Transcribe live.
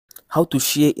How to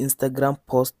share Instagram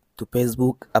post to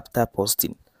Facebook after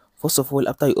posting. First of all,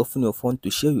 after you open your phone to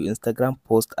share your Instagram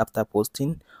post after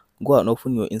posting, go and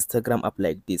open your Instagram app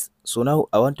like this. So now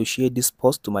I want to share this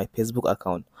post to my Facebook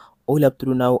account. All you have to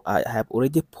do now, I have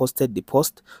already posted the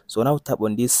post. So now tap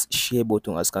on this share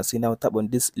button. As you can see now, tap on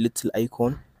this little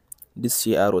icon, this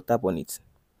share arrow, tap on it.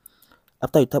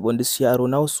 After you tap on this share arrow,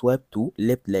 now swipe to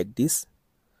left like this.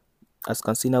 As you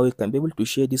can see now, you can be able to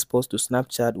share this post to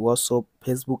Snapchat, WhatsApp,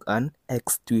 Facebook, and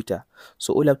X Twitter.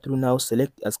 So all you have to do now,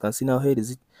 select, as you can see now, here is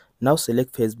it. Now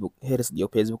select Facebook. Here is your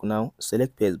Facebook now.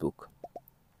 Select Facebook.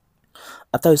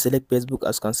 After you select Facebook,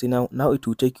 as you can see now, it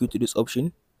will take you to this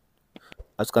option.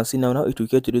 As you can see now, it will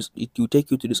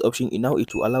take you to this option, and now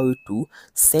it will allow you to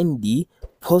send the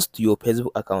post to your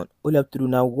Facebook account. All you have to do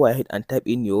now, go ahead and type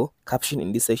in your caption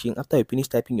in this section. After you finish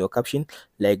typing your caption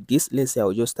like this, let's say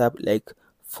I'll just type like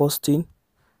posting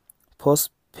post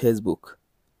Facebook.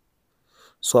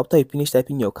 So after you finish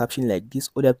typing your caption like this,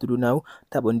 all you have to do now,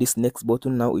 tap on this next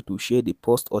button. Now it will share the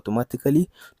post automatically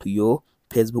to your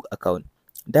Facebook account.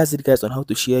 That's it guys on how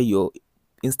to share your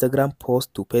Instagram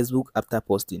post to Facebook after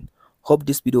posting. Hope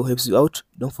this video helps you out.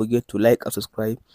 Don't forget to like and subscribe.